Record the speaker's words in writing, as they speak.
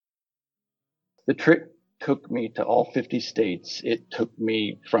The trip took me to all 50 states. It took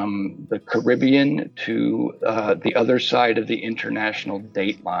me from the Caribbean to the other side of the international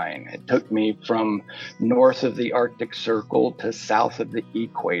date line. It took me from north of the Arctic Circle to south of the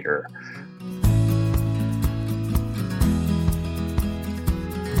equator.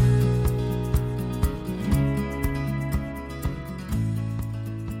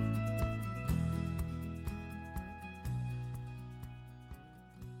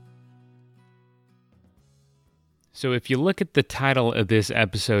 So if you look at the title of this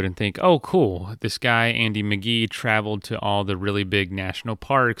episode and think, oh, cool, this guy, Andy McGee, traveled to all the really big national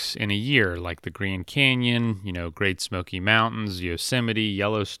parks in a year, like the Grand Canyon, Great Smoky Mountains, Yosemite,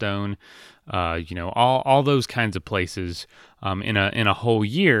 Yellowstone, all those kinds of places in a whole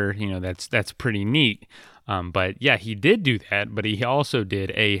year, that's pretty neat. But yeah, he did do that, but he also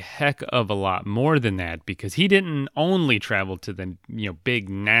did a heck of a lot more than that, because he didn't only travel to the big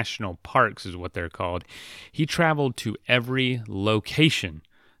national parks, is what they're called. He traveled to every location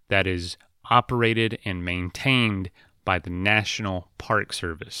that is operated and maintained by the National Park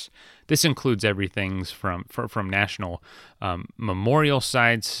Service. This includes everything from national memorial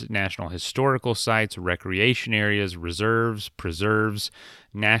sites, national historical sites, recreation areas, reserves, preserves,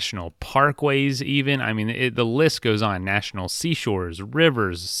 national parkways even. I mean, the list goes on. National seashores,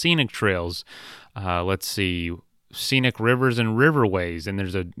 rivers, scenic trails. Scenic rivers and riverways, and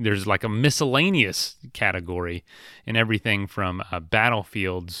there's like a miscellaneous category in everything from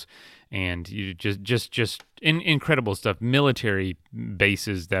battlefields and you just incredible stuff, military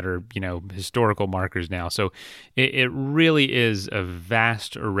bases that are historical markers now. So it really is a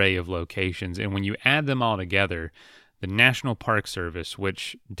vast array of locations, and when you add them all together, the National Park Service,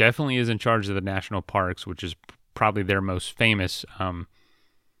 which definitely is in charge of the national parks, which is probably their most famous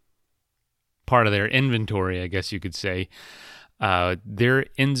part of their inventory, I guess you could say. There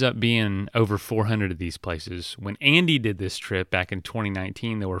ends up being over 400 of these places. When Andy did this trip back in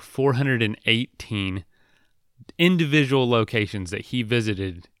 2019, there were 418 individual locations that he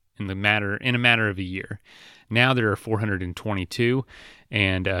visited in a matter of a year. Now there are 422,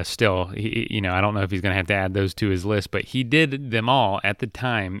 and still, I don't know if he's going to have to add those to his list, but he did them all at the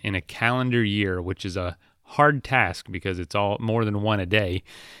time in a calendar year, which is a hard task because it's all more than one a day.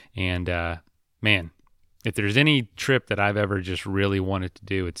 And man, if there's any trip that I've ever just really wanted to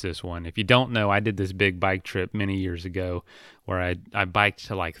do, it's this one. If you don't know, I did this big bike trip many years ago where I biked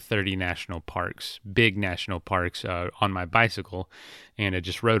to like 30 national parks, big national parks on my bicycle, and I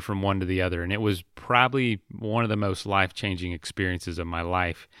just rode from one to the other. And it was probably one of the most life-changing experiences of my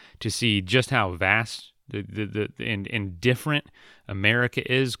life to see just how vast and different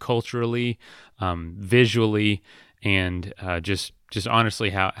America is culturally, visually, and just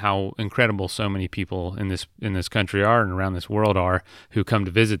honestly how incredible so many people in this country are and around this world are who come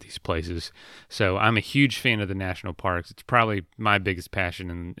to visit these places. So I'm a huge fan of the national parks. It's probably my biggest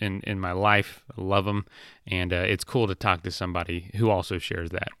passion in my life. I love them, and it's cool to talk to somebody who also shares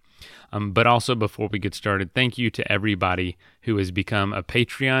that. But also, before we get started, thank you to everybody who has become a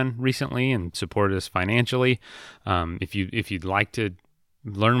Patreon recently and supported us financially. If you'd like to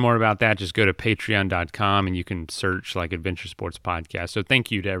learn more about that, just go to patreon.com and you can search like Adventure Sports Podcast. So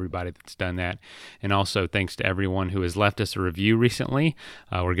thank you to everybody that's done that. And also thanks to everyone who has left us a review recently.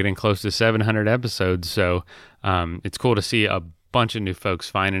 We're getting close to 700 episodes. So it's cool to see a bunch of new folks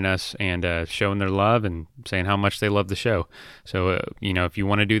finding us and showing their love and saying how much they love the show. So, if you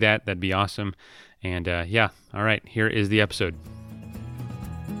want to do that, that'd be awesome. And all right, here is the episode.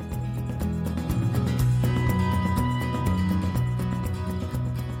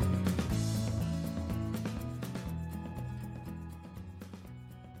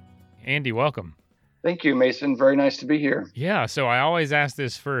 Andy, welcome. Thank you, Mason. Very nice to be here. Yeah, so I always ask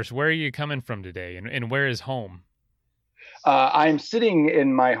this first. Where are you coming from today, and where is home? I'm sitting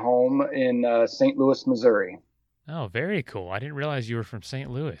in my home in St. Louis, Missouri. Oh, very cool. I didn't realize you were from St.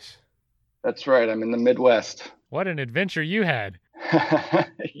 Louis. That's right. I'm in the Midwest. What an adventure you had.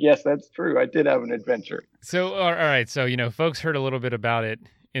 Yes, that's true. I did have an adventure. So, all right. So, folks heard a little bit about it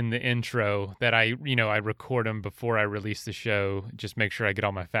in the intro that I record them before I release the show, just make sure I get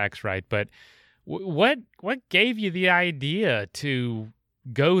all my facts right. But what gave you the idea to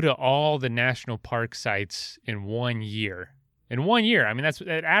go to all the national park sites in 1 year? In 1 year, I mean,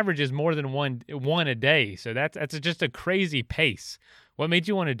 that averages more than one a day. So that's just a crazy pace. What made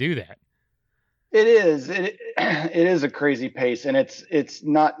you want to do that? It is. It is a crazy pace, and it's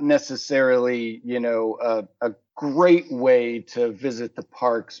not necessarily a great way to visit the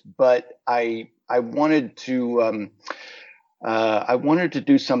parks, but I wanted to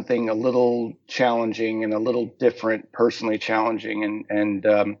do something a little challenging and a little different, personally challenging, and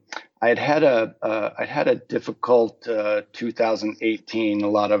I'd had a difficult 2018, a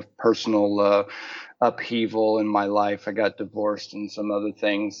lot of personal upheaval in my life. I got divorced and some other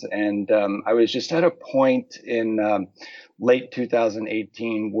things, and I was just at a point in late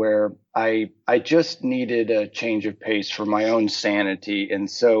 2018 where I just needed a change of pace for my own sanity, and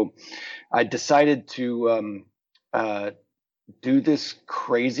so I decided to do this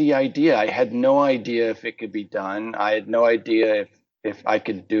crazy idea. I had no idea if it could be done. I had no idea if I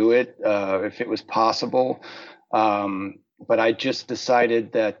could do it, if it was possible. But I just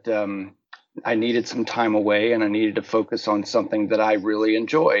decided that I needed some time away and I needed to focus on something that I really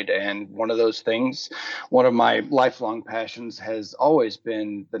enjoyed. And one of those things, one of my lifelong passions has always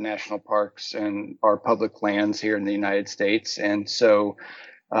been the national parks and our public lands here in the United States. And so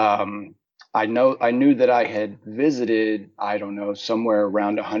um, I knew that I had visited, I don't know, somewhere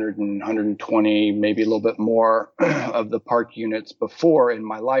around 100 and 120, maybe a little bit more of the park units before in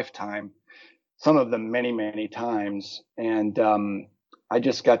my lifetime, some of them many, many times. And I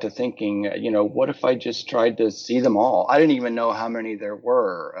just got to thinking, what if I just tried to see them all? I didn't even know how many there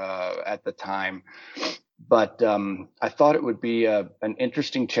were at the time. But I thought it would be an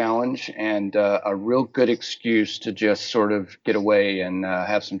interesting challenge and a real good excuse to just sort of get away and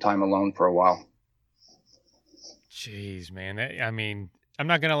have some time alone for a while. Jeez, man. I mean, I'm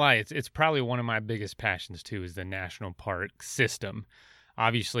not gonna lie. It's probably one of my biggest passions too. Is the national park system.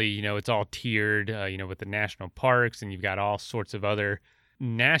 Obviously, it's all tiered. With the national parks, and you've got all sorts of other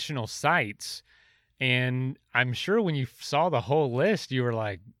national sites. And I'm sure when you saw the whole list, you were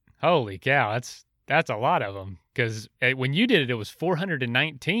like, "Holy cow, that's a lot of them." Because when you did it, it was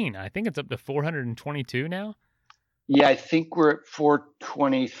 419. I think it's up to 422 now. Yeah, I think we're at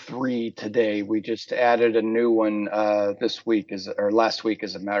 423 today. We just added a new one this week, or last week,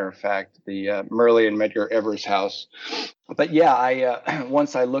 as a matter of fact, the Merle and Medgar Evers House. But yeah, I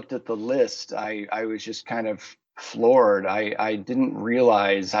once I looked at the list, I was just kind of floored. I didn't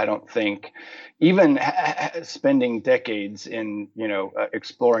realize, I don't think, even spending decades in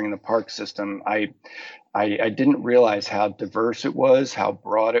exploring the park system, I didn't realize how diverse it was, how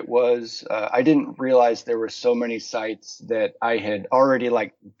broad it was. I didn't realize there were so many sites that I had already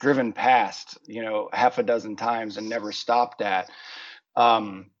driven past, half a dozen times and never stopped at.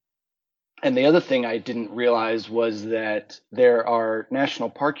 And the other thing I didn't realize was that there are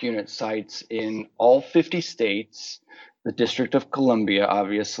national park unit sites in all 50 states, the District of Columbia,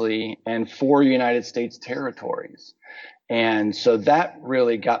 obviously, and 4 United States territories. And so that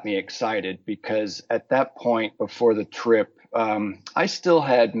really got me excited because at that point before the trip, I still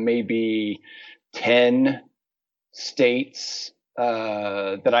had maybe 10 states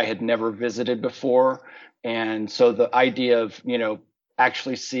that I had never visited before. And so the idea of,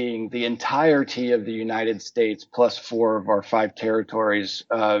 actually seeing the entirety of the United States plus 4 of our 5 territories,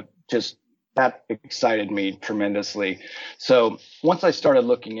 just that excited me tremendously. So once I started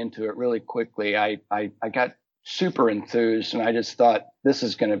looking into it really quickly, I got super enthused, and I just thought this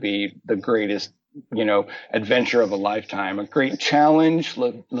is going to be the greatest, adventure of a lifetime, a great challenge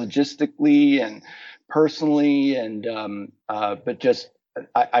logistically and personally, and but just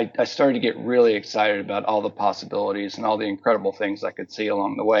I started to get really excited about all the possibilities and all the incredible things I could see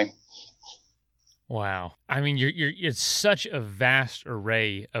along the way. Wow. I mean, it's such a vast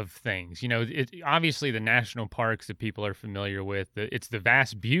array of things. Obviously the national parks that people are familiar with, it's the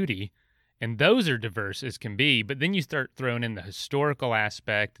vast beauty, and those are diverse as can be. But then you start throwing in the historical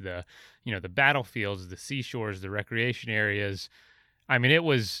aspect, the battlefields, the seashores, the recreation areas. I mean, it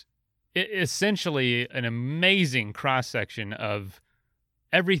was essentially an amazing cross section of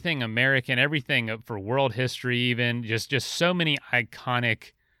everything American, everything for world history, even just so many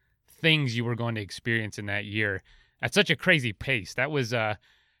iconic things you were going to experience in that year at such a crazy pace. That was, how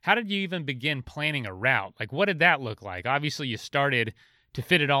did you even begin planning a route? Like, what did that look like? Obviously, you started to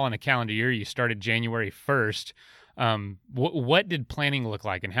fit it all in a calendar year. You started January 1st. What did planning look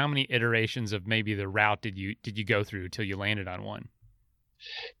like, and how many iterations of maybe the route did you go through till you landed on one?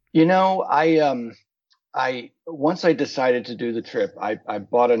 I once I decided to do the trip, I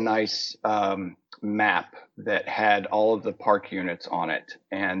bought a nice map that had all of the park units on it,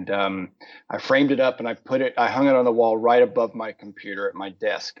 and I framed it up and I hung it on the wall right above my computer at my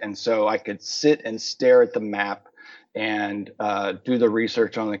desk, and so I could sit and stare at the map and do the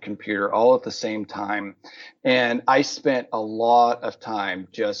research on the computer all at the same time. And I spent a lot of time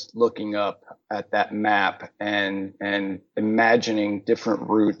just looking up at that map and imagining different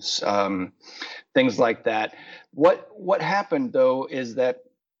routes, things like that. What happened though is that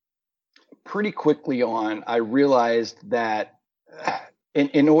pretty quickly on, I realized that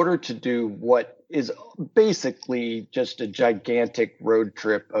in order to do what is basically just a gigantic road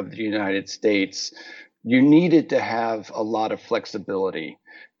trip of the United States, you needed to have a lot of flexibility.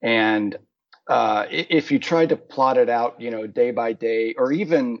 And if you tried to plot it out, day by day, or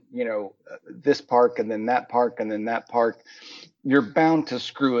even, this park and then that park and then that park, you're bound to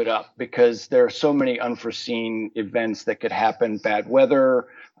screw it up because there are so many unforeseen events that could happen: bad weather,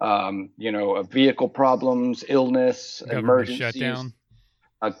 vehicle problems, illness, Government emergencies, shutdown.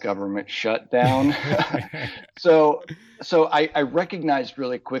 a government shutdown. so I recognized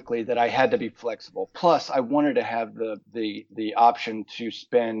really quickly that I had to be flexible. Plus, I wanted to have the option to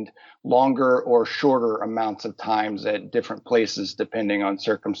spend longer or shorter amounts of times at different places depending on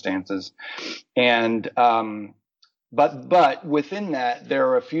circumstances. And but within that, there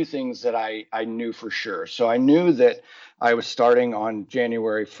are a few things that I knew for sure. So I knew that I was starting on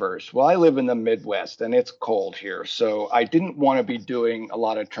January 1st. Well, I live in the Midwest and it's cold here. So I didn't want to be doing a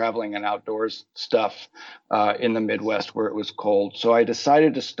lot of traveling and outdoors stuff in the Midwest where it was cold. So I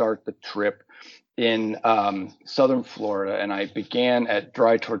decided to start the trip in southern Florida, and I began at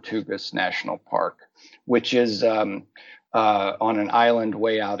Dry Tortugas National Park, which is on an island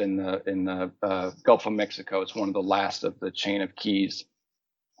way out in the Gulf of Mexico. It's one of the last of the chain of keys,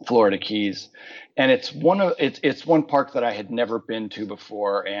 Florida Keys, and it's one park that I had never been to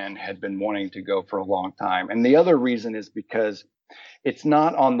before and had been wanting to go for a long time. And the other reason is because it's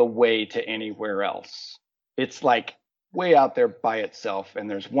not on the way to anywhere else. It's like way out there by itself, and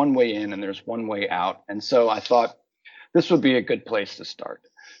there's one way in and there's one way out. And so I thought this would be a good place to start.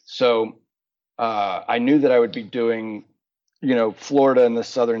 So I knew that I would be doing, Florida and the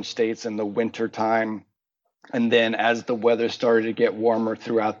southern states in the winter time. And then as the weather started to get warmer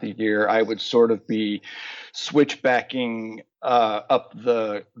throughout the year, I would sort of be switchbacking up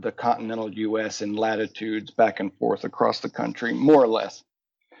the continental U.S. in latitudes back and forth across the country, more or less.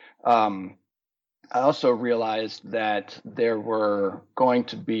 I also realized that there were going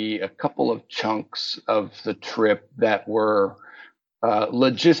to be a couple of chunks of the trip that were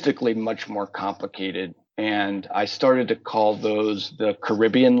logistically much more complicated. And I started to call those the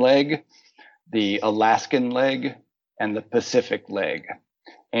Caribbean leg, the Alaskan leg, and the Pacific leg.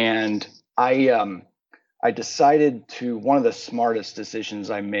 And I decided one of the smartest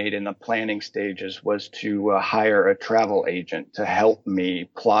decisions I made in the planning stages was to hire a travel agent to help me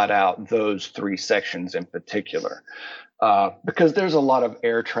plot out those three sections in particular. Because there's a lot of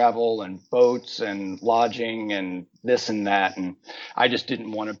air travel and boats and lodging and this and that. And I just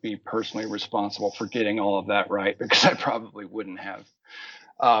didn't want to be personally responsible for getting all of that right, because I probably wouldn't have.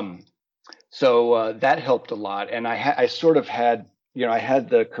 So that helped a lot. And I sort of had, I had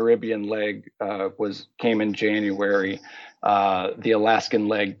the Caribbean leg came in January. The Alaskan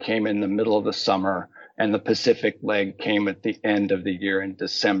leg came in the middle of the summer, and the Pacific leg came at the end of the year in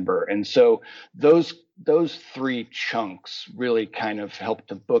December. And so those three chunks really kind of helped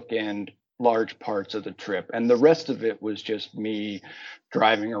to bookend large parts of the trip. And the rest of it was just me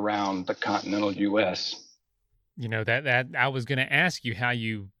driving around the continental U.S. That I was going to ask you how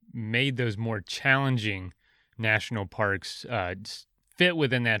you made those more challenging national parks fit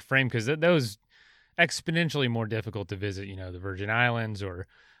within that frame, because those exponentially more difficult to visit, the Virgin Islands or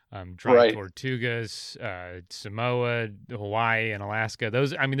Dry Tortugas, Samoa, Hawaii, and Alaska.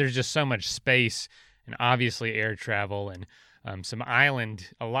 Those, there's just so much space, and obviously air travel, and a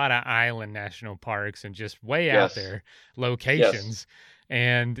lot of island national parks, and just way out there locations. Yes.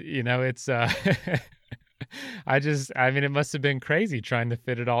 And, it's, it must have been crazy trying to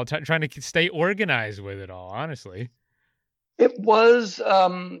fit it all, trying to stay organized with it all, honestly. It was,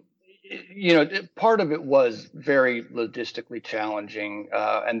 part of it was very logistically challenging.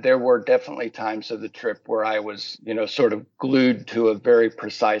 And there were definitely times of the trip where I was, sort of glued to a very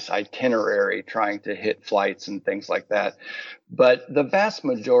precise itinerary, trying to hit flights and things like that. But the vast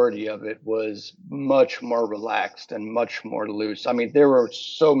majority of it was much more relaxed and much more loose. There were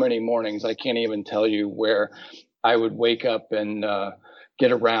so many mornings, I can't even tell you, where I would wake up and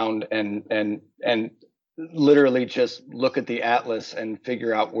get around and literally just look at the atlas and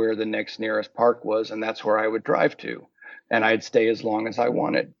figure out where the next nearest park was, and that's where I would drive to, and I'd stay as long as I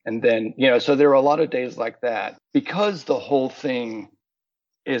wanted. And then, so there were a lot of days like that. Because the whole thing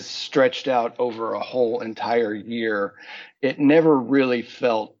is stretched out over a whole entire year, it never really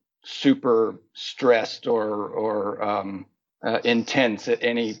felt super stressed or intense at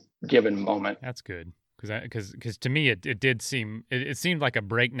any given moment. That's good. Because to me it did seem, it seemed like a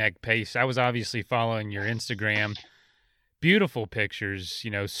breakneck pace. I was obviously following your Instagram, beautiful pictures,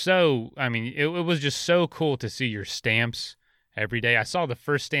 so it was just so cool to see your stamps every day. I saw the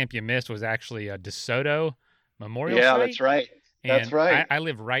first stamp you missed was actually a DeSoto Memorial Site. That's right. And that's right. I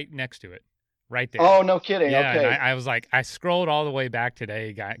live right next to it, right there. Oh, no kidding. Yeah, and Okay. I was like, I scrolled all the way back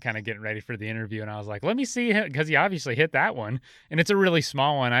today, kind of getting ready for the interview, and I was like, let me see him because he obviously hit that one, and it's a really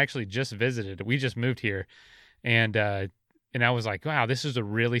small one. I actually just visited. We just moved here, and I was like, wow, this is a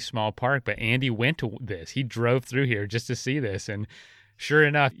really small park. But Andy went to this. He drove through here just to see this, and sure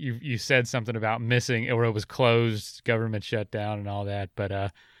enough, you said something about missing or it was closed, government shutdown, and all that.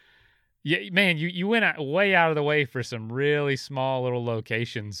 But yeah, man, you went way out of the way for some really small little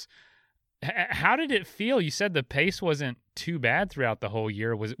locations. How did it feel? You said the pace wasn't too bad throughout the whole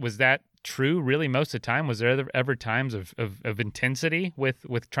year. Was that true? Really, most of the time, was there ever times of intensity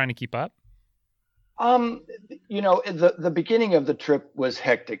with trying to keep up? Um, the beginning of the trip was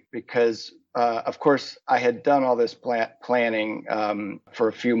hectic because, of course, I had done all this planning for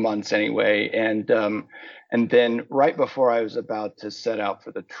a few months anyway, and then right before I was about to set out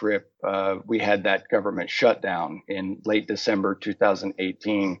for the trip, we had that government shutdown in late December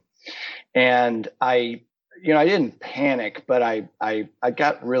 2018, and I didn't panic, but I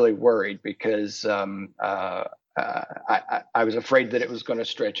got really worried because I was afraid that it was going to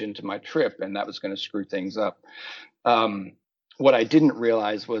stretch into my trip and that was going to screw things up. Um, what I didn't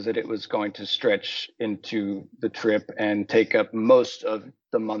realize was that it was going to stretch into the trip and take up most of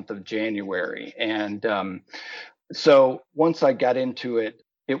the month of January. And so once I got into it,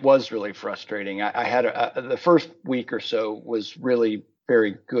 it was really frustrating. I had the first week or so was really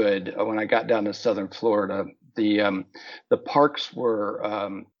very good. When I got down to southern Florida, the parks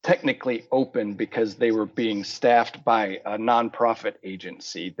were technically open because they were being staffed by a nonprofit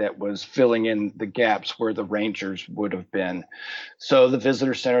agency that was filling in the gaps where the rangers would have been. So the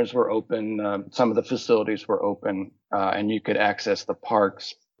visitor centers were open, some of the facilities were open, and you could access the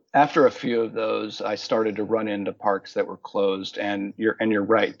parks. After a few of those, I started to run into parks that were closed, and you're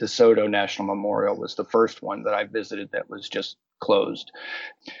right. DeSoto National Memorial was the first one that I visited that was just closed,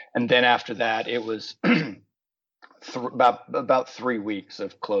 and then after that, it was about 3 weeks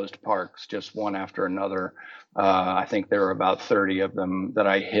of closed parks, just one after another. I think there were about 30 of them that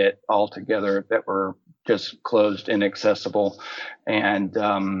I hit altogether that were just closed, inaccessible, and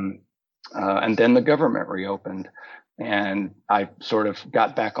then the government reopened, and I sort of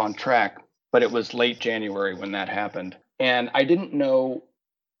got back on track. But it was late January when that happened, and I didn't know.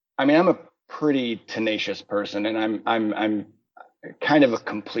 I mean, I'm a pretty tenacious person, and I'm kind of a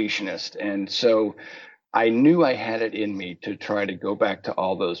completionist, and so I knew I had it in me to try to go back to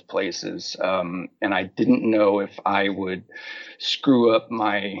all those places. And I didn't know if I would screw up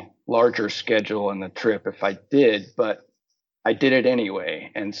my larger schedule and the trip if I did, but I did it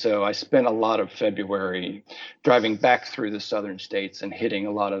anyway. And so I spent a lot of February driving back through the southern states and hitting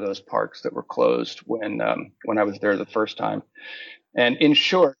a lot of those parks that were closed when I was there the first time. And in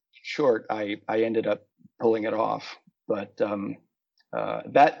short, I ended up pulling it off. But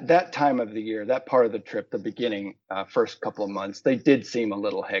that time of the year, that part of the trip, the beginning, first couple of months, they did seem a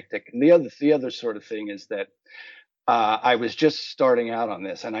little hectic. And the other sort of thing is that I was just starting out on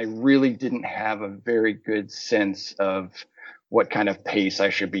this, and I really didn't have a very good sense of what kind of pace I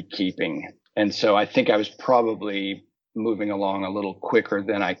should be keeping. And so I think I was probably moving along a little quicker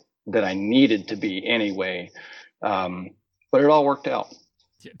than I needed to be anyway. But it all worked out.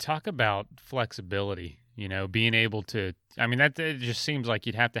 Talk about flexibility, being able to, I mean, that it just seems like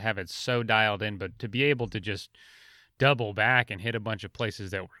you'd have to have it so dialed in, but to be able to just double back and hit a bunch of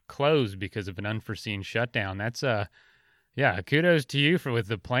places that were closed because of an unforeseen shutdown, that's yeah, kudos to you with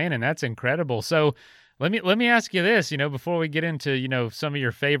the plan, and that's incredible. So let me ask you this, before we get into, some of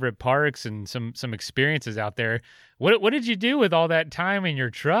your favorite parks and some experiences out there, what did you do with all that time in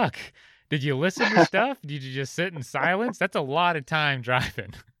your truck? Did you listen to stuff? Did you just sit in silence? That's a lot of time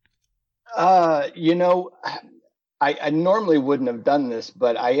driving. Uh, you know, I normally wouldn't have done this,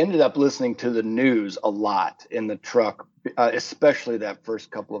 but I ended up listening to the news a lot in the truck, especially that first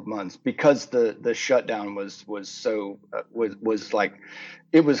couple of months, because the shutdown was like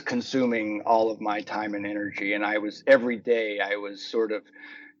it was consuming all of my time and energy, and every day I was sort of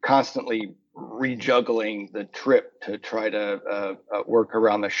constantly rejuggling the trip to try to work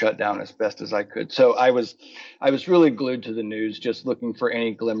around the shutdown as best as I could. So I was really glued to the news, just looking for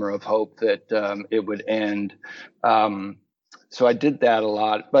any glimmer of hope that it would end. So I did that a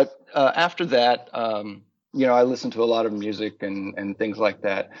lot. But after that, I listened to a lot of music and things like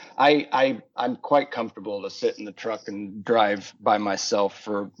that. I'm quite comfortable to sit in the truck and drive by myself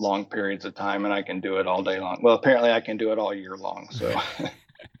for long periods of time, and I can do it all day long. Well, apparently I can do it all year long. So.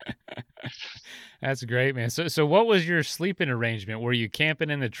 That's great, man. So what was your sleeping arrangement? Were you camping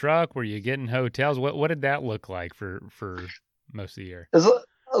in the truck? Were you getting hotels? What did that look like for most of the year?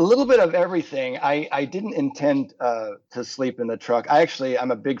 A little bit of everything. I didn't intend to sleep in the truck.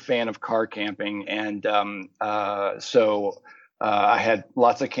 I'm a big fan of car camping, and I had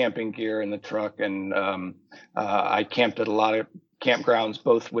lots of camping gear in the truck, and I camped at a lot of campgrounds,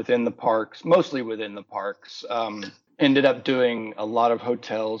 both within the parks, mostly within the parks. Ended up doing a lot of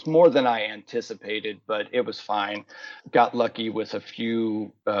hotels, more than I anticipated, but it was fine. Got lucky with a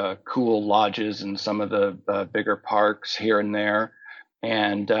few cool lodges in some of the bigger parks here and there,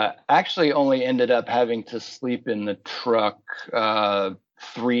 and actually only ended up having to sleep in the truck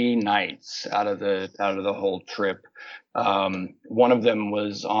 3 nights out of the whole trip. One of them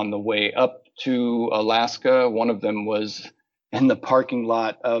was on the way up to Alaska. One of them was in the parking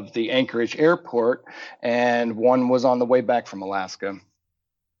lot of the Anchorage airport, and one was on the way back from Alaska.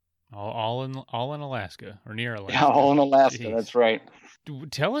 All in Alaska or near Yeah, Alaska. all in Alaska. Jeez. That's right.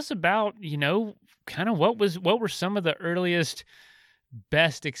 Tell us about, kind of what were some of the earliest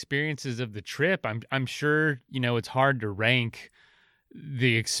best experiences of the trip. I'm sure, it's hard to rank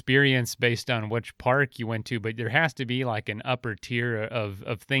the experience based on which park you went to, but there has to be like an upper tier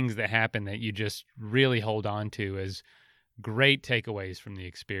of things that happen that you just really hold on to as great takeaways from the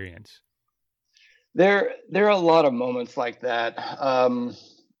experience. There are a lot of moments like that. I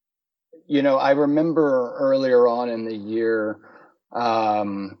remember earlier on in the year,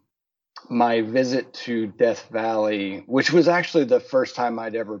 my visit to Death Valley, which was actually the first time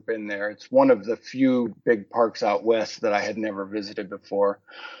I'd ever been there. It's one of the few big parks out west that I had never visited before.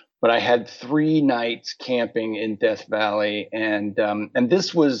 But I had 3 nights camping in Death Valley, and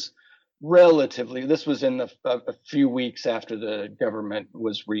this was this was in a few weeks after the government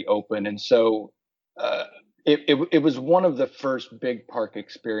was reopened, and so it was one of the first big park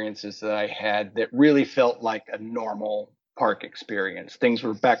experiences that I had that really felt like a normal park experience. Things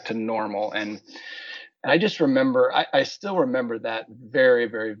were back to normal, and I just remember, I still remember that very,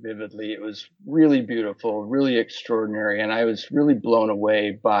 very vividly. It was really beautiful, really extraordinary, and I was really blown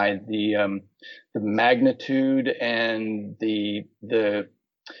away by the magnitude and the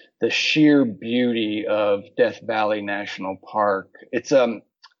sheer beauty of Death Valley National Park. It's any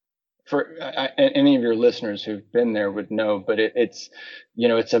of your listeners who've been there would know, but it's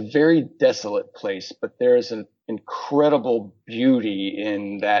a very desolate place, but there's an incredible beauty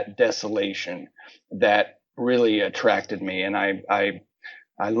in that desolation that really attracted me, and I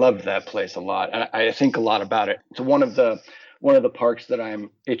loved that place a lot. I think a lot about it. It's one of the parks that I'm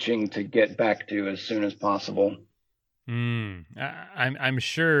itching to get back to as soon as possible. I'm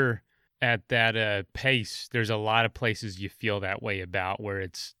sure at that pace, there's a lot of places you feel that way about, where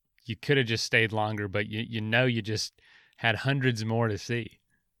you could have just stayed longer, but you just had hundreds more to see.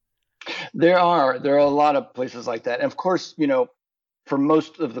 There are a lot of places like that, and of course, for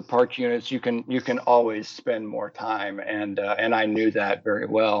most of the park units, you can always spend more time, and I knew that very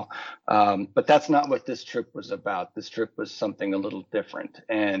well. But that's not what this trip was about. This trip was something a little different,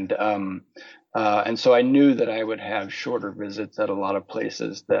 and so I knew that I would have shorter visits at a lot of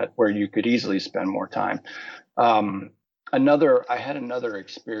places where you could easily spend more time. I had another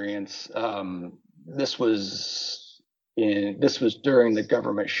experience. This was during the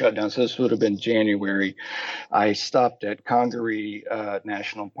government shutdown, so this would have been January. I stopped at Congaree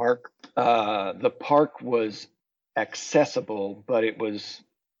National Park. The park was accessible, but it was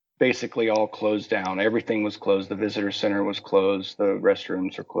basically all closed down. Everything was closed. The visitor center was closed. The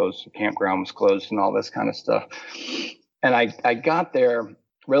restrooms were closed. The campground was closed, and all this kind of stuff. And I got there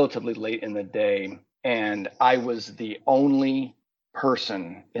relatively late in the day, and I was the only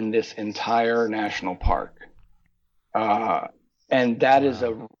person in this entire national park. And that is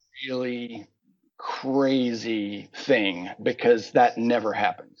a really crazy thing, because that never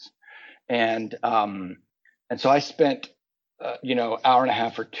happens. And so I spent, hour and a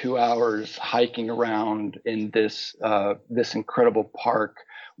half or 2 hours hiking around in this incredible park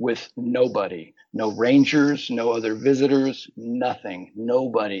with nobody, no rangers, no other visitors, nothing,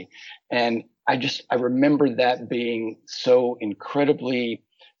 nobody. And I remember that being so incredibly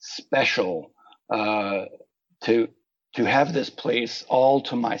special, to have this place all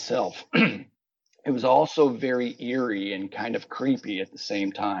to myself. It was also very eerie and kind of creepy at the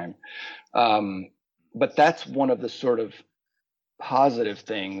same time. But that's one of the sort of positive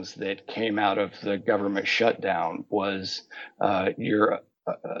things that came out of the government shutdown, was your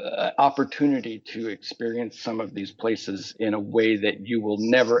opportunity to experience some of these places in a way that you will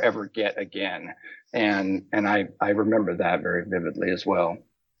never ever get again. And I remember that very vividly as well.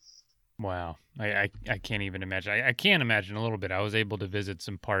 Wow. I can't even imagine. I can't imagine a little bit. I was able to visit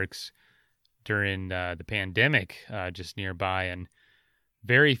some parks during the pandemic just nearby, and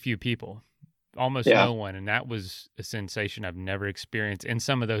very few people. almost Yeah. no one. And that was a sensation I've never experienced in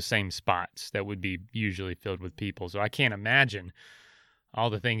some of those same spots that would be usually filled with people. So I can't imagine all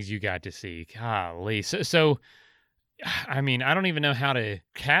the things you got to see. Golly. So I mean, I don't even know how to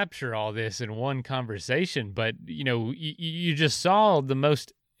capture all this in one conversation, but you just saw the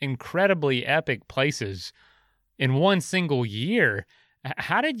most incredibly epic places in one single year.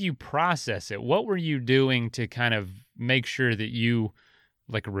 How did you process it? What were you doing to kind of make sure that you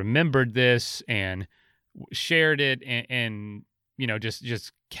like remembered this and shared it and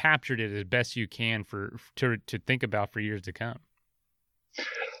just captured it as best you can to think about for years to come?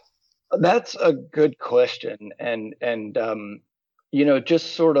 That's a good question.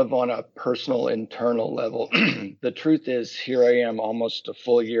 Just sort of on a personal internal level, the truth is here I am almost a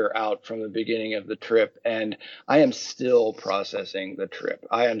full year out from the beginning of the trip, and I am still processing the trip.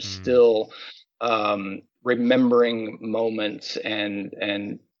 I am Mm. still remembering moments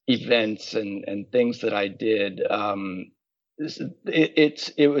and events and things that I did.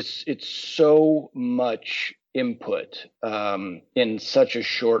 It's so much input in such a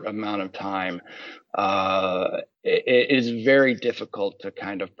short amount of time. It is very difficult to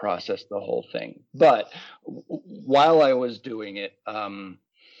kind of process the whole thing. But while I was doing it,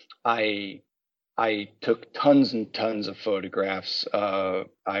 I took tons and tons of photographs.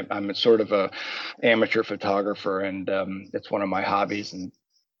 I'm a sort of a amateur photographer, and it's one of my hobbies.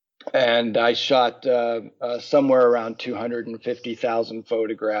 And I shot somewhere around 250,000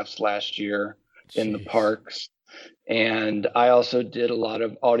 photographs last year in the Jeez. parks. And I also did a lot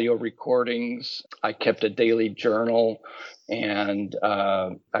of audio recordings. I kept a daily journal, and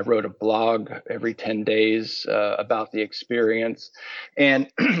I wrote a blog every 10 days about the experience. And,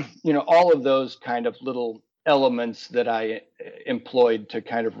 all of those kind of little elements that I employed to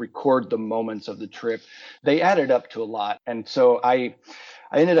kind of record the moments of the trip, they added up to a lot. And so I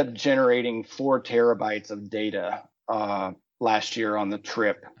ended up generating 4 terabytes of data last year on the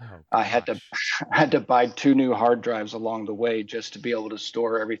trip. Oh I had to gosh. had to buy 2 new hard drives along the way just to be able to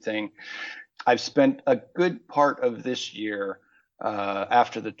store everything. I've spent a good part of this year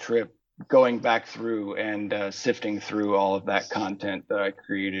after the trip going back through and sifting through all of that content that I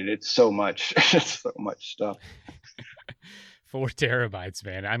created. It's so much, it's so much stuff. 4 terabytes,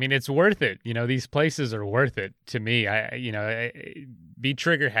 man. I mean, it's worth it. These places are worth it to me. Be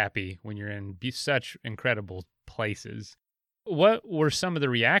trigger happy when you're in such incredible places. What were some of the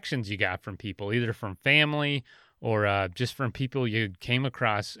reactions you got from people, either from family or just from people you came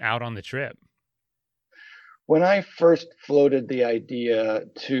across out on the trip? When I first floated the idea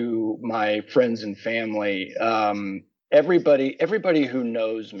to my friends and family, everybody who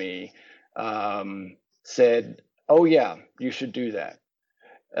knows me said, "Oh yeah, you should do that."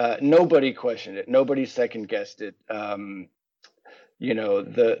 Nobody questioned it. Nobody second guessed it.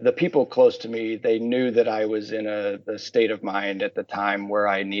 The people close to me, they knew that I was in a state of mind at the time where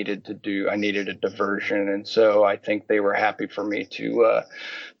I needed a diversion, and so I think they were happy for me to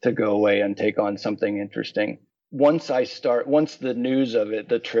go away and take on something interesting. Once the news of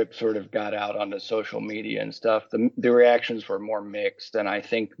the trip sort of got out onto social media and stuff, the reactions were more mixed, and I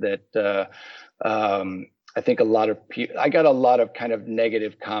think that I think a lot of people, I got a lot of kind of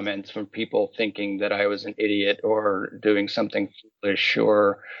negative comments from people thinking that I was an idiot or doing something foolish,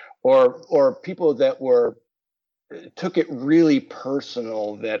 or people that took it really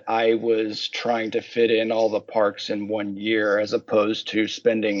personal that I was trying to fit in all the parks in one year as opposed to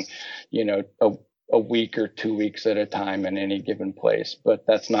spending, you know, a week or 2 weeks at a time in any given place. But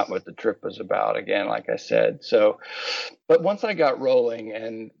that's not what the trip was about, again, like I said. So, but once I got rolling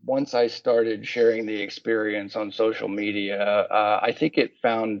and once I started sharing the experience on social media, I think it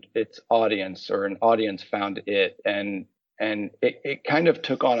found its audience, or an audience found it, and it kind of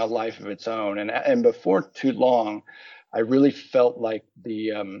took on a life of its own. And before too long, I really felt like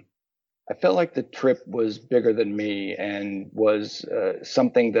the trip was bigger than me and was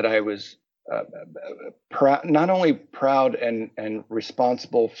something that I was not only proud and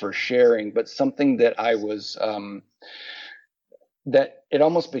responsible for sharing, but something that I was that it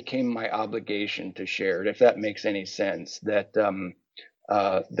almost became my obligation to share it, if that makes any sense. That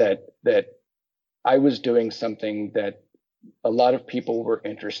I was doing something that a lot of people were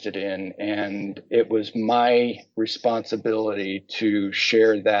interested in, and it was my responsibility to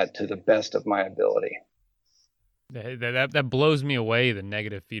share that to the best of my ability. That blows me away, the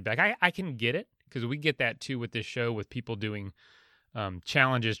negative feedback. I can get it because we get that too with this show, with people doing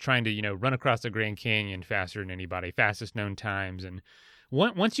challenges, trying to run across the Grand Canyon faster than anybody, fastest known times. And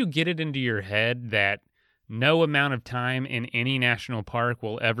once you get it into your head that no amount of time in any national park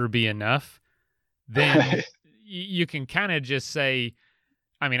will ever be enough, then you can kind of just say,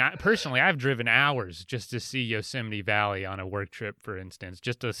 I mean, personally, I've driven hours just to see Yosemite Valley on a work trip, for instance,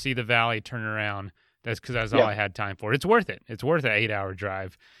 just to see the valley, turn around. That's because that's all Yeah. I had time for. It's worth it. It's worth an 8-hour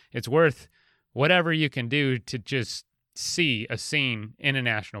drive. It's worth whatever you can do to just see a scene in a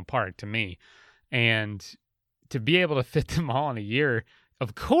national park, to me. And to be able to fit them all in a year,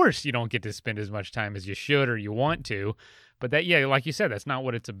 of course you don't get to spend as much time as you should or you want to. But that, yeah, like you said, that's not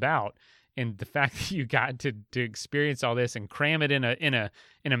what it's about. And the fact that you got to experience all this and cram it in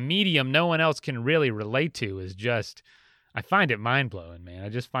a medium no one else can really relate to is just, I find it mind blowing, man. I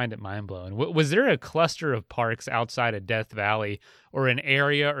just find it mind blowing. Was there a cluster of parks outside of Death Valley, or an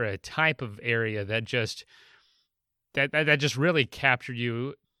area or a type of area that just that just really captured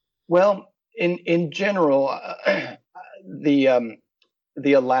you? Well, in general, the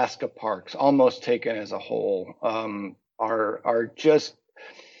Alaska parks, almost taken as a whole, are just,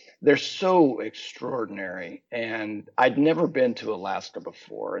 they're so extraordinary. And I'd never been to Alaska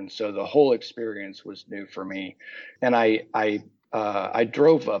before, and so the whole experience was new for me. And I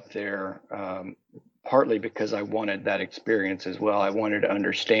drove up there, partly because I wanted that experience as well. I wanted to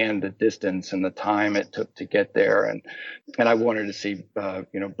understand the distance and the time it took to get there, and I wanted to see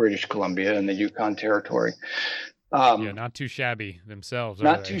British Columbia and the Yukon Territory. Yeah, not too shabby themselves, are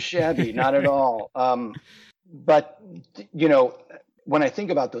Not they? too shabby, not at all. But you know, when I think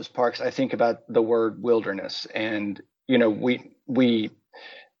about those parks, I think about the word wilderness, and we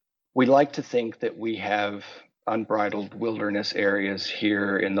like to think that we have unbridled wilderness areas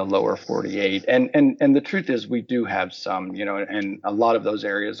here in the lower 48, and the truth is we do have some, and a lot of those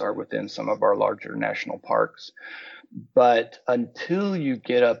areas are within some of our larger national parks. But until you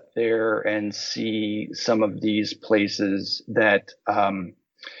get up there and see some of these places that, I'm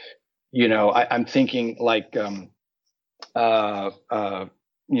thinking like,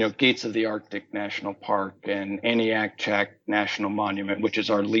 Gates of the Arctic National Park and Aniakchak National Monument, which is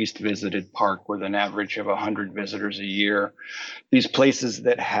our least visited park with an average of 100 visitors a year. These places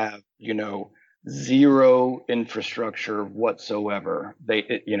that have, zero infrastructure whatsoever.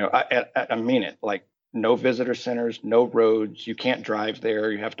 I mean it, like no visitor centers, no roads. You can't drive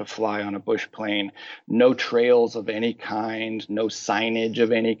there. You have to fly on a bush plane. No trails of any kind, no signage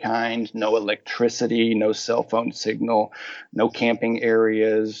of any kind, no electricity, no cell phone signal, no camping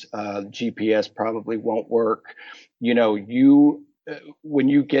areas. GPS probably won't work. When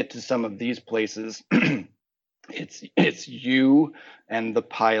you get to some of these places, it's you and the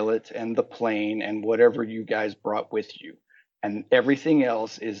pilot and the plane and whatever you guys brought with you, and everything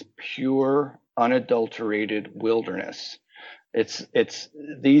else is pure, unadulterated wilderness. It's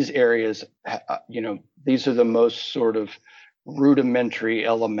these areas, these are the most sort of rudimentary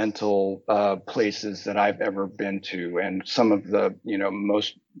elemental places that I've ever been to, and some of the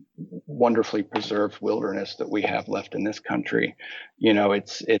most wonderfully preserved wilderness that we have left in this country.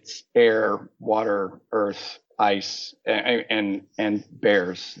 It's air, water, earth, ice, and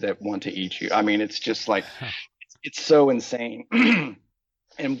bears that want to eat you. I mean, it's just like, it's so insane.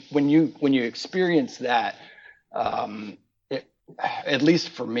 And when you experience that, at least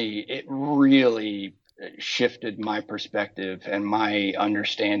for me, it really shifted my perspective and my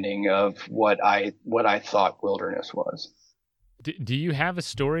understanding of what I thought wilderness was. Do you have a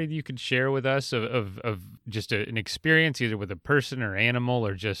story that you could share with us of just an experience, either with a person or animal,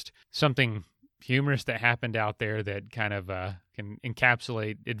 or just something humorous that happened out there that kind of can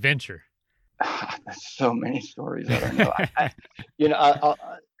encapsulate adventure? There's so many stories. I don't know.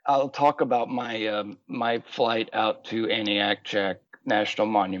 I'll talk about my flight out to Aniakchak National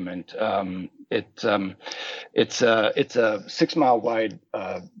Monument. It's a 6 mile wide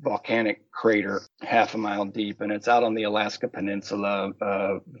volcanic crater, half a mile deep, and it's out on the Alaska Peninsula,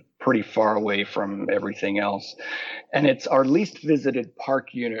 pretty far away from everything else. And it's our least visited park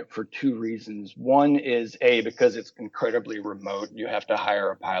unit for two reasons. One is because it's incredibly remote. You have to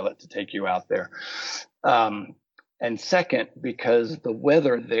hire a pilot to take you out there. And second, because the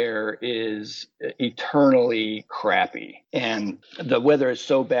weather there is eternally crappy, and the weather is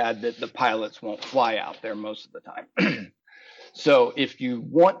so bad that the pilots won't fly out there most of the time. So if you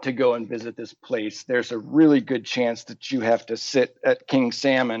want to go and visit this place, there's a really good chance that you have to sit at King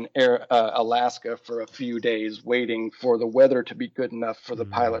Salmon, Alaska, for a few days waiting for the weather to be good enough for the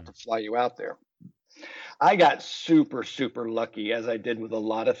pilot to fly you out there. I got super, super lucky, as I did with a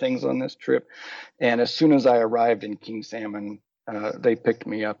lot of things on this trip. And as soon as I arrived in King Salmon, they picked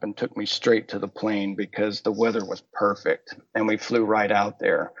me up and took me straight to the plane because the weather was perfect, and we flew right out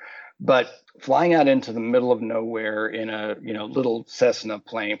there. But flying out into the middle of nowhere in a little Cessna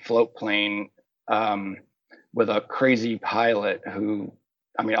float plane, with a crazy pilot who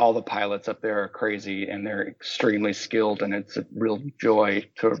I mean, all the pilots up there are crazy and they're extremely skilled, and it's a real joy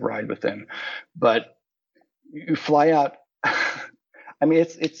to ride with them. But you fly out. I mean,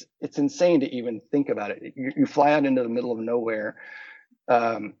 it's insane to even think about it. You fly out into the middle of nowhere.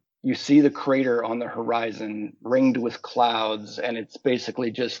 You see the crater on the horizon ringed with clouds, and it's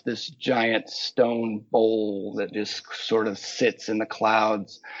basically just this giant stone bowl that just sort of sits in the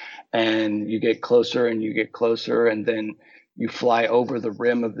clouds. And you get closer and you get closer, and then you fly over the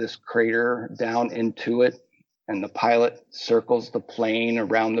rim of this crater down into it, and the pilot circles the plane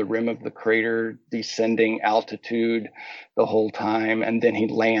around the rim of the crater, descending altitude the whole time, and then he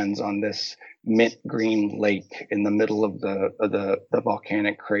lands on this mint green lake in the middle of the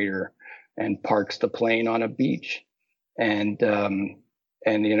volcanic crater and parks the plane on a beach. And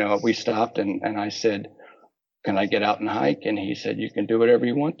you know, we stopped, and I said, can I get out and hike? And he said, you can do whatever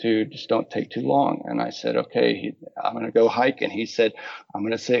you want to, just don't take too long. And I said, okay, I'm going to go hike. And he said, I'm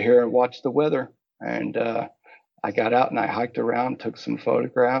going to sit here and watch the weather. And I got out and I hiked around, took some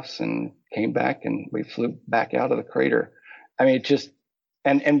photographs, and came back, and we flew back out of the crater. I mean, it just,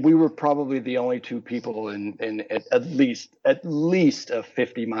 and we were probably the only two people in at least a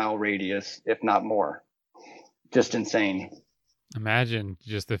 50-mile radius, if not more. Just insane. Imagine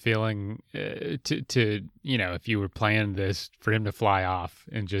just the feeling to you know, if you were planning this for him to fly off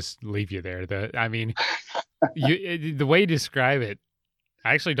and just leave you there. I mean, the way you describe it,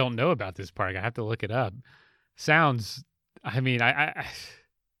 I actually don't know about this park. I have to look it up. Sounds, I mean, I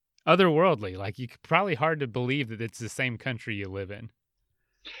otherworldly. Like, you could probably hard to believe that it's the same country you live in.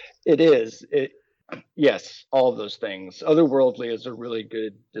 It is. Yes, all of those things. Otherworldly is a really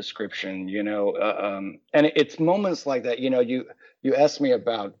good description, you know. And it's moments like that. You know, you asked me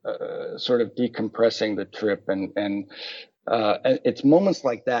about sort of decompressing the trip, and it's moments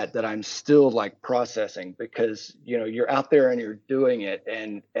like that that I'm still like processing, because you know, you're out there and you're doing it,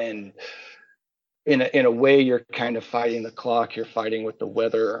 and in a way you're kind of fighting the clock. You're fighting with the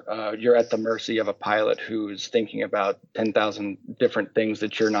weather. You're at the mercy of a pilot who is thinking about 10,000 different things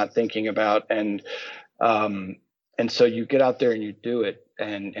that you're not thinking about, and so you get out there and you do it,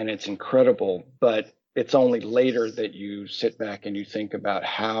 and it's incredible. But it's only later that you sit back and you think about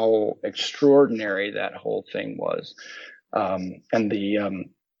how extraordinary that whole thing was, and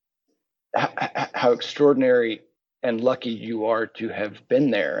how extraordinary and lucky you are to have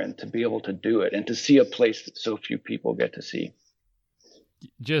been there and to be able to do it and to see a place that so few people get to see.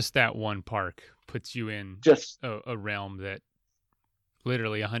 Just that one park puts you in Just a realm that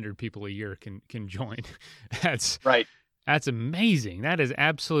literally 100 people a year can join. That's right. That's amazing. That is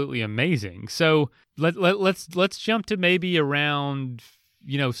absolutely amazing. So let's jump to maybe around,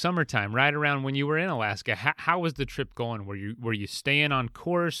 you know, summertime, right around when you were in Alaska. How was the trip going? Were you staying on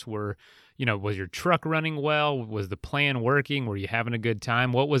course? Was your truck running well? Was the plan working? Were you having a good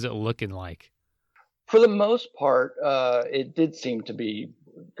time? What was it looking like? For the most part, it did seem to be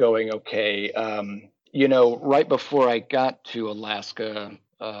going okay. You know, right before I got to Alaska,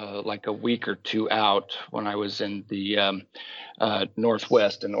 like a week or two out, when I was in the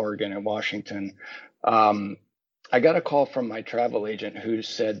Northwest in Oregon and Washington, I got a call from my travel agent who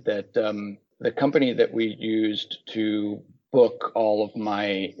said that the company that we used to book all of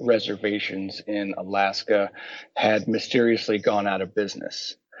my reservations in Alaska had mysteriously gone out of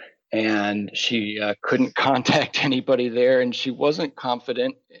business. And she couldn't contact anybody there, and she wasn't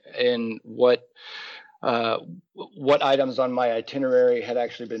confident in what items on my itinerary had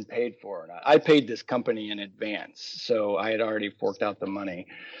actually been paid for or not. I paid this company in advance, so I had already forked out the money.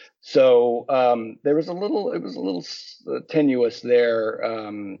 So it was a little tenuous there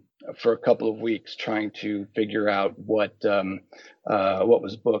for a couple of weeks, trying to figure out what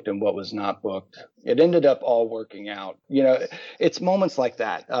was booked and what was not booked. It ended up all working out. You know, it's moments like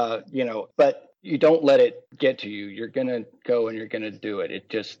that, you know, but you don't let it get to you. You're going to go and you're going to do it.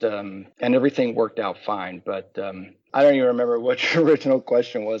 It just, and everything worked out fine. But I don't even remember what your original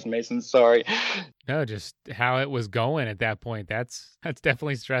question was, Mason. Sorry. No, just how it was going at that point. That's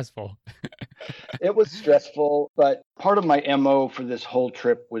definitely stressful. It was stressful, but part of my MO for this whole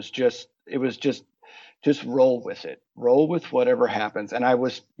trip was just roll with it, roll with whatever happens. And I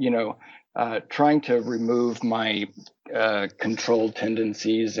was, you know, trying to remove my controlled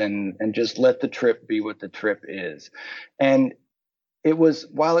tendencies and just let the trip be what the trip is. And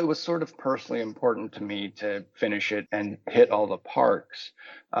while it was sort of personally important to me to finish it and hit all the parks,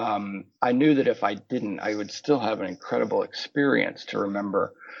 I knew that if I didn't, I would still have an incredible experience to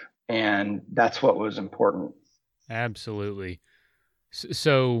remember. And that's what was important. Absolutely.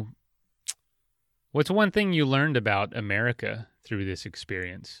 So what's one thing you learned about America through this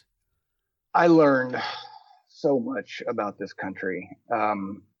experience? I learned so much about this country.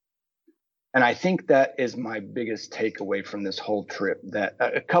 And I think that is my biggest takeaway from this whole trip, that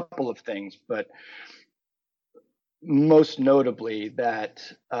a couple of things, but most notably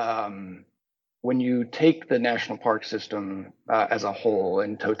that when you take the national park system as a whole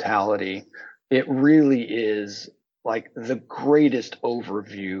in totality, it really is like the greatest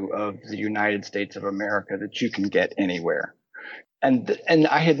overview of the United States of America that you can get anywhere. And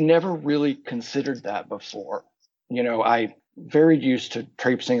I had never really considered that before. I very used to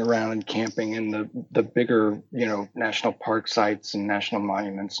traipsing around and camping in the bigger, national park sites and national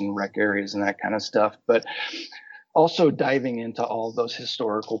monuments and rec areas and that kind of stuff. But also diving into all those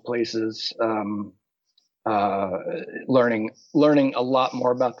historical places, learning a lot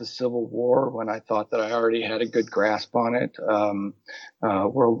more about the Civil War when I thought that I already had a good grasp on it.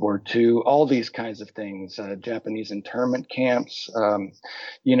 World War II, all these kinds of things, Japanese internment camps. The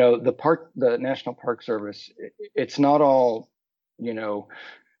National Park Service, it's not all,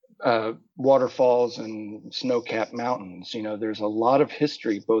 waterfalls and snow-capped mountains. There's a lot of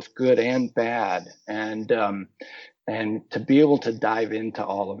history, both good and bad, and to be able to dive into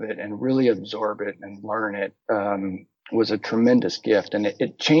all of it and really absorb it and learn it was a tremendous gift. And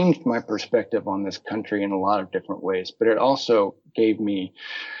it changed my perspective on this country in a lot of different ways. But it also gave me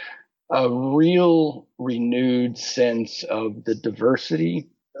a real renewed sense of the diversity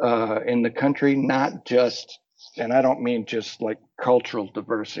in the country, not just, and I don't mean just like cultural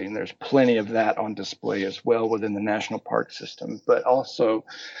diversity, and there's plenty of that on display as well within the national park system, but also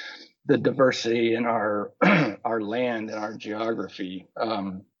the diversity in our our land and our geography.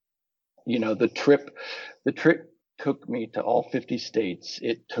 The trip took me to all 50 states.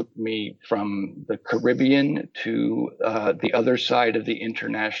 It took me from the Caribbean to the other side of the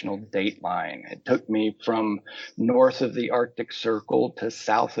international date line. It took me from north of the Arctic Circle to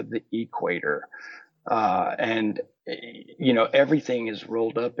south of the equator. And everything is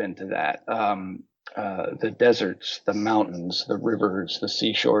rolled up into that. The deserts, the mountains, the rivers, the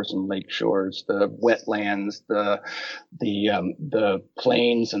seashores and lake shores, the wetlands, the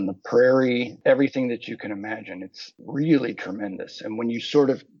plains and the prairie, everything that you can imagine. It's really tremendous. And when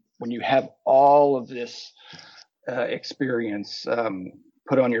you have all of this experience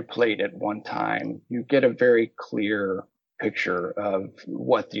put on your plate at one time, you get a very clear picture of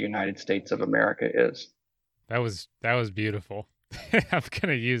what the United States of America is. That was beautiful. I'm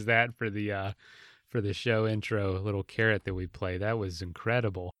gonna use that for the show intro little carrot that we play. That was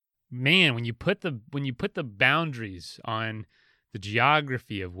incredible. Man, when you put the boundaries on the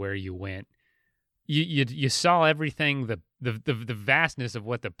geography of where you went, you saw everything, the vastness of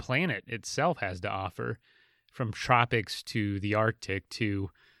what the planet itself has to offer, from tropics to the Arctic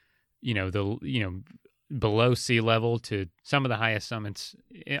to below sea level to some of the highest summits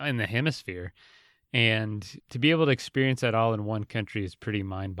in the hemisphere. And to be able to experience that all in one country is pretty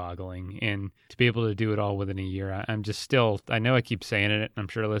mind-boggling. And to be able to do it all within a year, I'm just still, I know I keep saying it, and I'm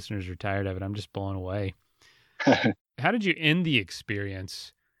sure listeners are tired of it. I'm just blown away. How did you end the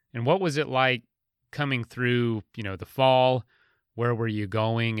experience? And what was it like coming through, the fall? Where were you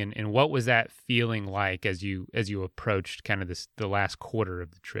going? And what was that feeling like as you approached kind of the last quarter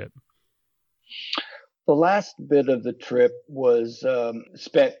of the trip? The last bit of the trip was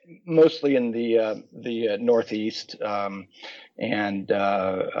spent mostly in the Northeast and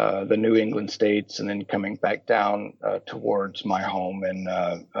the New England states, and then coming back down towards my home in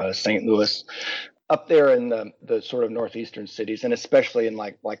St. Louis. Up there in the sort of northeastern cities, and especially in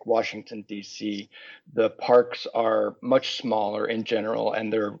like Washington, D.C., the parks are much smaller in general,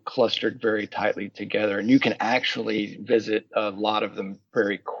 and they're clustered very tightly together. And you can actually visit a lot of them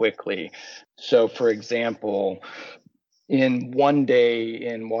very quickly. So, for example, in one day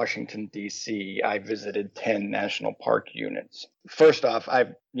in Washington, D.C., I visited 10 national park units. First off,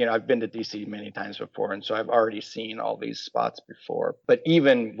 I've been to D.C. many times before, and so I've already seen all these spots before. But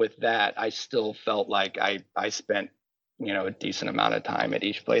even with that, I still felt like I spent, a decent amount of time at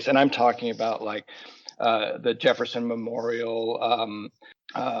each place. And I'm talking about like the Jefferson Memorial,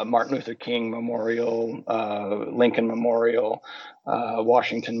 Martin Luther King Memorial, Lincoln Memorial,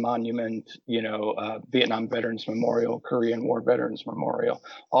 Washington Monument, Vietnam Veterans Memorial, Korean War Veterans Memorial,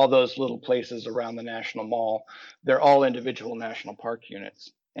 all those little places around the National Mall. They're all individual national park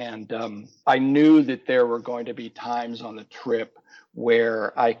units. And I knew that there were going to be times on the trip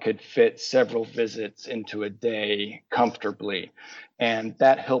where I could fit several visits into a day comfortably. And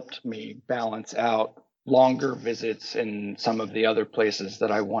that helped me balance out longer visits in some of the other places that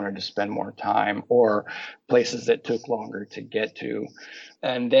I wanted to spend more time, or places that took longer to get to.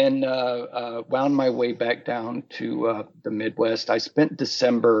 And then wound my way back down to the Midwest. I spent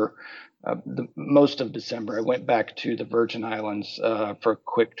December most of December. I went back to the Virgin Islands for a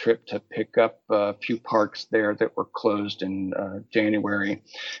quick trip to pick up a few parks there that were closed in January.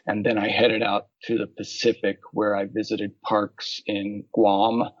 And then I headed out to the Pacific, where I visited parks in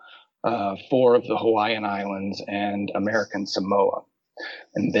Guam, four of the Hawaiian Islands, and American Samoa.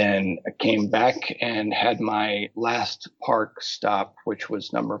 And then I came back and had my last park stop, which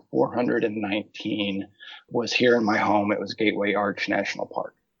was number 419, was here in my home. It was Gateway Arch National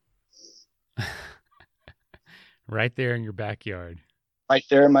Park. Right there in your backyard. Right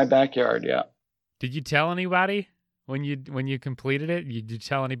there in my backyard, yeah. Did you tell anybody when you completed it? Did you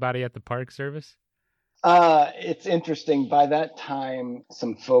tell anybody at the Park Service? It's interesting. By that time,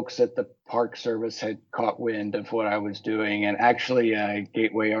 some folks at the Park Service had caught wind of what I was doing, and actually,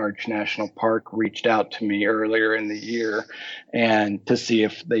 Gateway Arch National Park reached out to me earlier in the year, and to see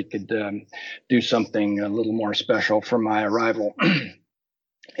if they could do something a little more special for my arrival.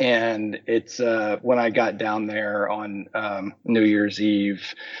 And it's when I got down there on New Year's Eve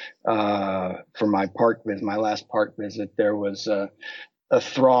for my last park visit, there was a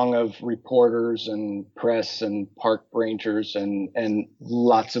throng of reporters and press and park rangers and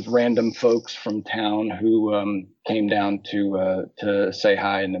lots of random folks from town who came down to say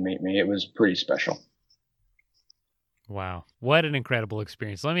hi and to meet me. It was pretty special. Wow. What an incredible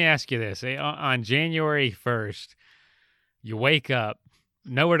experience. Let me ask you this. On January 1st, you wake up,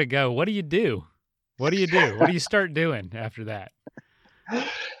 nowhere to go. What do you do? What do you start doing after that?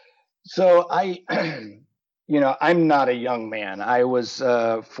 So I'm not a young man. I was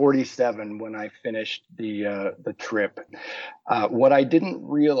 47 when I finished the trip. What I didn't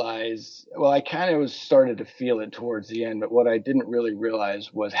realize, well, I kind of started to feel it towards the end, but what I didn't really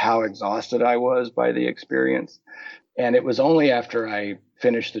realize was how exhausted I was by the experience. And it was only after I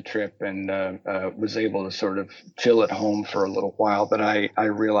finished the trip and was able to sort of chill at home for a little while that I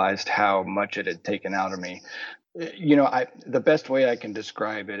realized how much it had taken out of me. The best way I can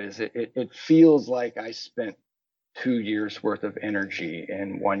describe it is it feels like I spent 2 years worth of energy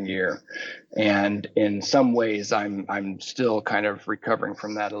in 1 year. And in some ways I'm still kind of recovering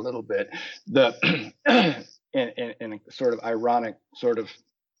from that a little bit. In a sort of ironic sort of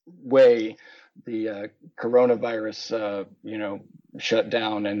way, the coronavirus,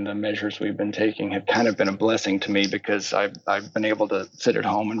 shutdown and the measures we've been taking have kind of been a blessing to me, because I've been able to sit at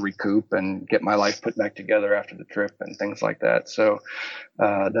home and recoup and get my life put back together after the trip and things like that. So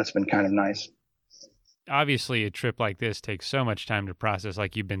that's been kind of nice. Obviously, a trip like this takes so much time to process,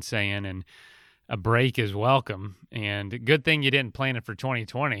 like you've been saying, and a break is welcome. And good thing you didn't plan it for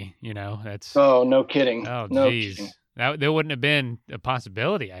 2020. That's no kidding. Oh, no geez. Kidding. That wouldn't have been a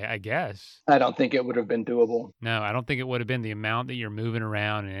possibility, I guess. I don't think it would have been doable. No, I don't think it would have been. The amount that you're moving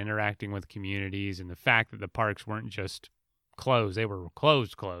around and interacting with communities, and the fact that the parks weren't just closed, they were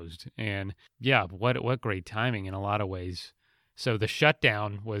closed. And yeah, what great timing in a lot of ways. So the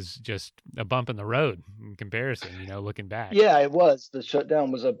shutdown was just a bump in the road in comparison, looking back. Yeah, it was. The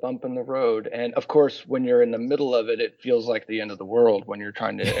shutdown was a bump in the road. And of course, when you're in the middle of it, it feels like the end of the world when you're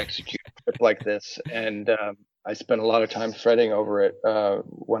trying to execute a trip like this. And I spent a lot of time fretting over it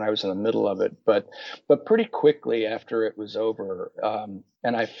when I was in the middle of it. But pretty quickly after it was over,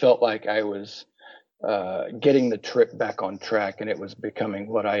 and I felt like I was getting the trip back on track and it was becoming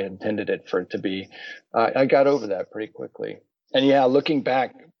what I intended it for it to be, I got over that pretty quickly. And yeah, looking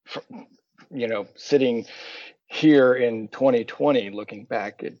back, sitting here in 2020, looking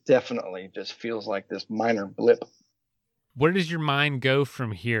back, it definitely just feels like this minor blip. Where does your mind go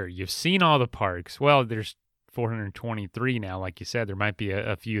from here? You've seen all the parks. Well, there's 423 now. Like you said, there might be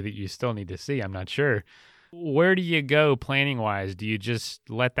a few that you still need to see. I'm not sure. Where do you go planning wise? Do you just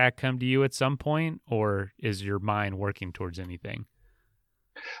let that come to you at some point, or is your mind working towards anything?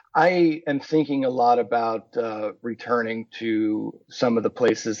 I am thinking a lot about returning to some of the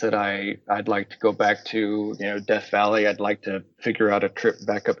places that I'd like to go back to. Death Valley. I'd like to figure out a trip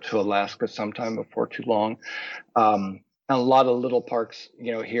back up to Alaska sometime before too long. And a lot of little parks,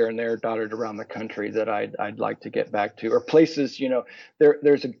 here and there dotted around the country that I'd like to get back to, or places.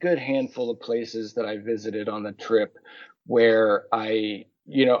 There's a good handful of places that I visited on the trip where I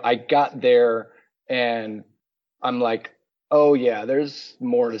got there and I'm like, oh yeah, there's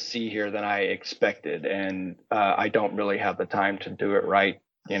more to see here than I expected, and I don't really have the time to do it right,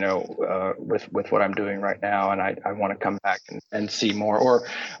 with what I'm doing right now, and I want to come back and see more.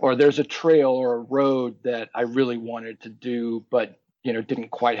 Or there's a trail or a road that I really wanted to do, but didn't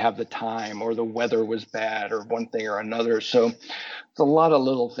quite have the time, or the weather was bad, or one thing or another. So it's a lot of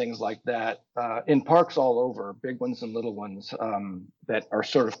little things like that in parks all over, big ones and little ones, that are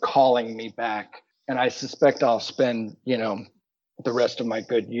sort of calling me back. And I suspect I'll spend, the rest of my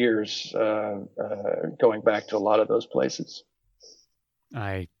good years going back to a lot of those places.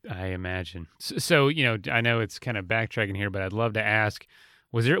 I imagine. So, I know it's kind of backtracking here, but I'd love to ask,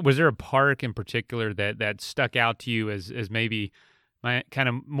 was there a park in particular that stuck out to you as maybe my kind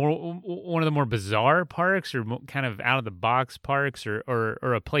of more one of the more bizarre parks, or kind of out of the box parks, or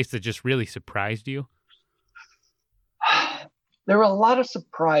a place that just really surprised you? There were a lot of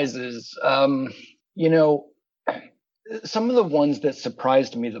surprises. You know, some of the ones that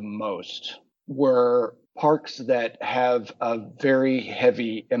surprised me the most were parks that have a very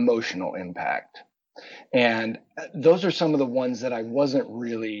heavy emotional impact. And those are some of the ones that I wasn't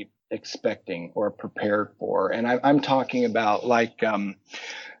really expecting or prepared for. And I'm talking about like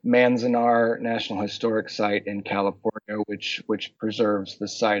Manzanar National Historic Site in California, which preserves the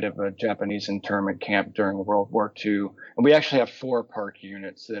site of a Japanese internment camp during World War II. And we actually have 4 park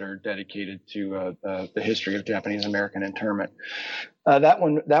units that are dedicated to the history of Japanese American internment. That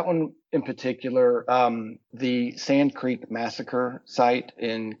one in particular, the Sand Creek Massacre site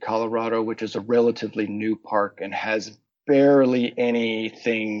in Colorado, which is a relatively new park and has barely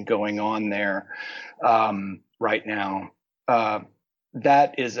anything going on there right now.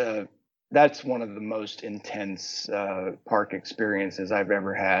 That's one of the most intense park experiences I've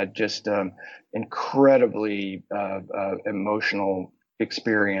ever had. Just incredibly emotional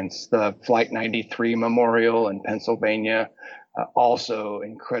experience. The Flight 93 Memorial in Pennsylvania, also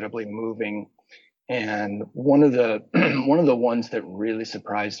incredibly moving. And one of the ones that really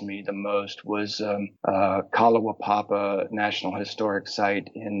surprised me the most was Kalawapapa National Historic Site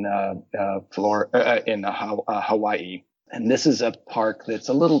in Hawaii. And this is a park that's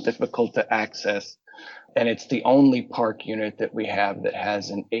a little difficult to access. And it's the only park unit that we have that has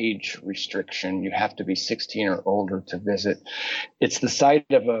an age restriction. You have to be 16 or older to visit. It's the site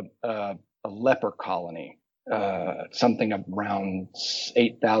of a leper colony. Something around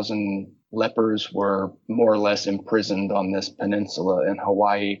 8,000 lepers were more or less imprisoned on this peninsula in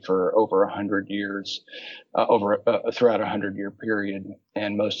Hawaii for over 100 years, throughout a 100-year period.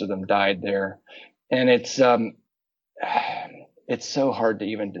 And most of them died there. And it's so hard to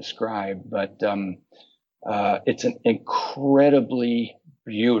even describe, but it's an incredibly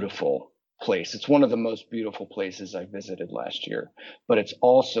beautiful place. It's one of the most beautiful places I visited last year, but it's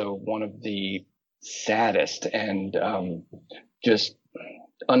also one of the saddest and just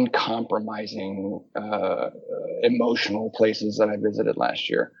uncompromising emotional places that I visited last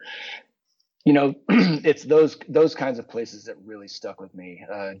year. It's those kinds of places that really stuck with me.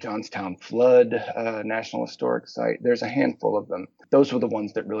 Johnstown Flood National Historic Site. There's a handful of them. Those were the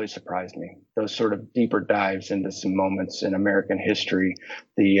ones that really surprised me. Those sort of deeper dives into some moments in American history.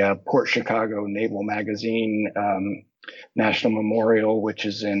 The Port Chicago Naval Magazine National Memorial, which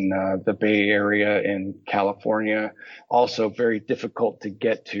is in the Bay Area in California, also very difficult to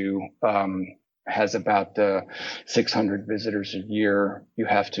get to. Has about 600 visitors a year. You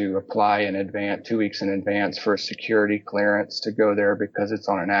have to apply in advance, 2 weeks in advance, for a security clearance to go there because it's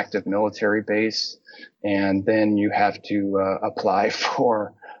on an active military base. And then you have to apply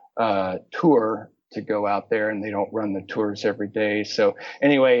for a tour to go out there, and they don't run the tours every day. So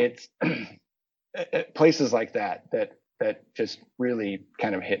anyway, it's places like that just really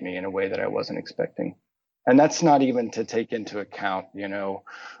kind of hit me in a way that I wasn't expecting. And that's not even to take into account,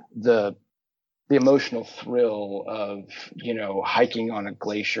 the emotional thrill of, hiking on a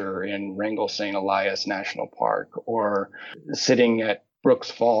glacier in Wrangell St. Elias National Park, or sitting at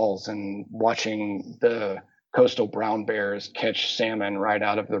Brooks Falls and watching the coastal brown bears catch salmon right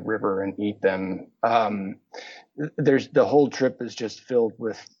out of the river and eat them. The whole trip is just filled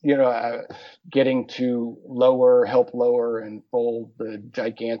with, getting to help lower and fold the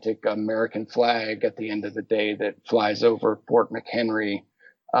gigantic American flag at the end of the day that flies over Fort McHenry.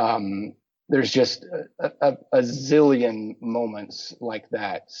 There's just a zillion moments like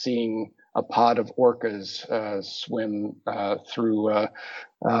that, seeing a pod of orcas swim through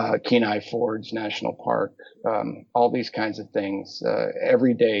Kenai Forge National Park, all these kinds of things.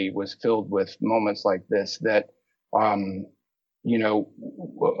 Every day was filled with moments like this that, over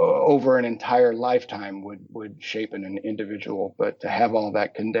an entire lifetime would shape an individual. But to have all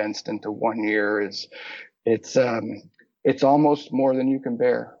that condensed into 1 year it's almost more than you can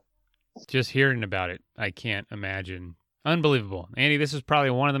bear. Just hearing about it, I can't imagine. Unbelievable. Andy, this is probably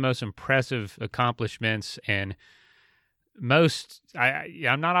one of the most impressive accomplishments, and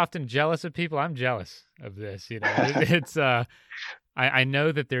I'm not often jealous of people. I'm jealous of this. It's I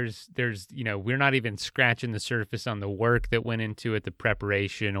know that there's we're not even scratching the surface on the work that went into it, the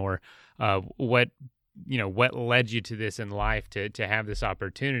preparation, or what what led you to this in life to have this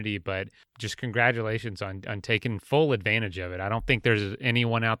opportunity, but just congratulations on taking full advantage of it. I don't think there's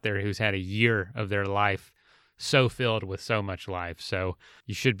anyone out there who's had a year of their life so filled with so much life. So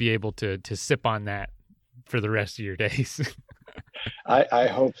you should be able to sip on that for the rest of your days. I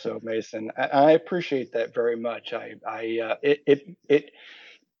hope so, Mason. I appreciate that very much. The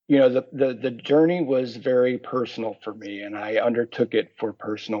journey was very personal for me, and I undertook it for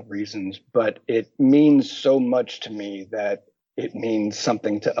personal reasons, but it means so much to me that it means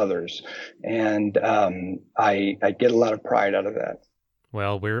something to others. And I get a lot of pride out of that.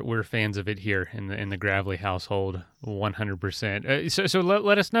 Well, we're fans of it here in the Gravely household, 100%. So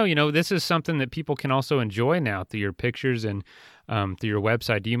let us know. This is something that people can also enjoy now through your pictures and through your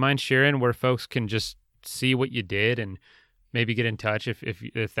website. Do you mind sharing where folks can just see what you did and maybe get in touch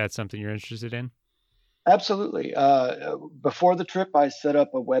if that's something you're interested in? Absolutely. Before the trip, I set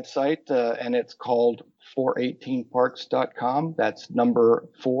up a website, and it's called 418parks.com. That's number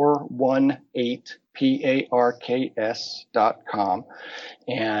 418parks.com.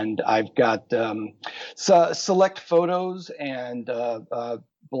 And I've got select photos and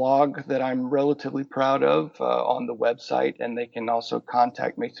blog that I'm relatively proud of on the website, and they can also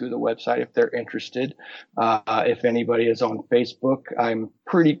contact me through the website if they're interested. If anybody is on Facebook, I'm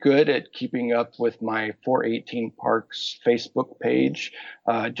pretty good at keeping up with my 418 Parks Facebook page.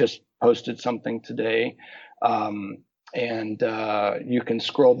 Just posted something today. And you can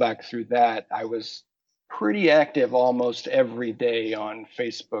scroll back through that. I was pretty active almost every day on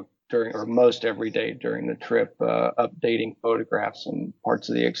Facebook most every day during the trip, updating photographs and parts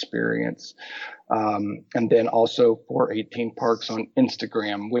of the experience. And then also 418 Parks on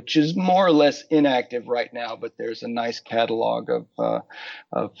Instagram, which is more or less inactive right now, but there's a nice catalog of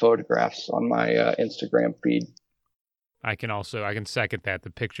photographs on my Instagram feed. I can second that. The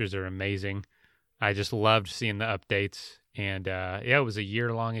pictures are amazing. I just loved seeing the updates. And it was a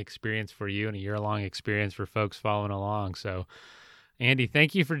year-long experience for you and a year-long experience for folks following along. So Andy,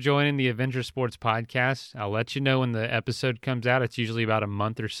 thank you for joining the Adventure Sports Podcast. I'll let you know when the episode comes out. It's usually about a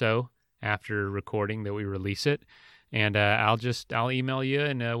month or so after recording that we release it. And I'll email you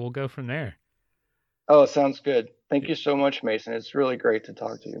and we'll go from there. Oh, sounds good. Thank you so much, Mason. It's really great to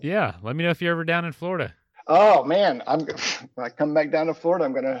talk to you. Yeah. Let me know if you're ever down in Florida. Oh, man. When I come back down to Florida,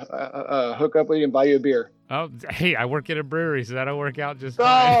 I'm going to hook up with you and buy you a beer. Oh, hey, I work at a brewery, so that'll work out just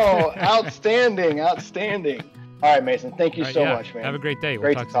fine. Oh, outstanding. All right, Mason. Thank you so much, man. Have a great day.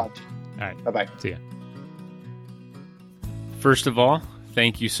 Great to talk to you. All right. Bye-bye. See ya. First of all,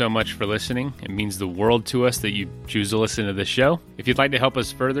 thank you so much for listening. It means the world to us that you choose to listen to this show. If you'd like to help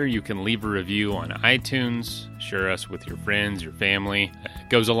us further, you can leave a review on iTunes, share us with your friends, your family.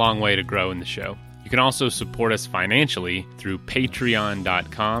 It goes a long way to grow in the show. You can also support us financially through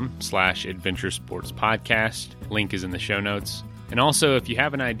patreon.com/adventuresportspodcast. Link is in the show notes. And also, if you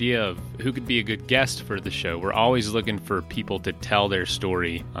have an idea of who could be a good guest for the show, we're always looking for people to tell their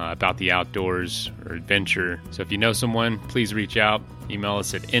story about the outdoors or adventure. So if you know someone, please reach out. Email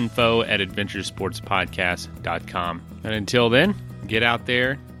us at info@adventuresportspodcast.com. And until then, get out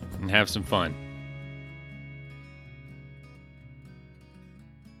there and have some fun.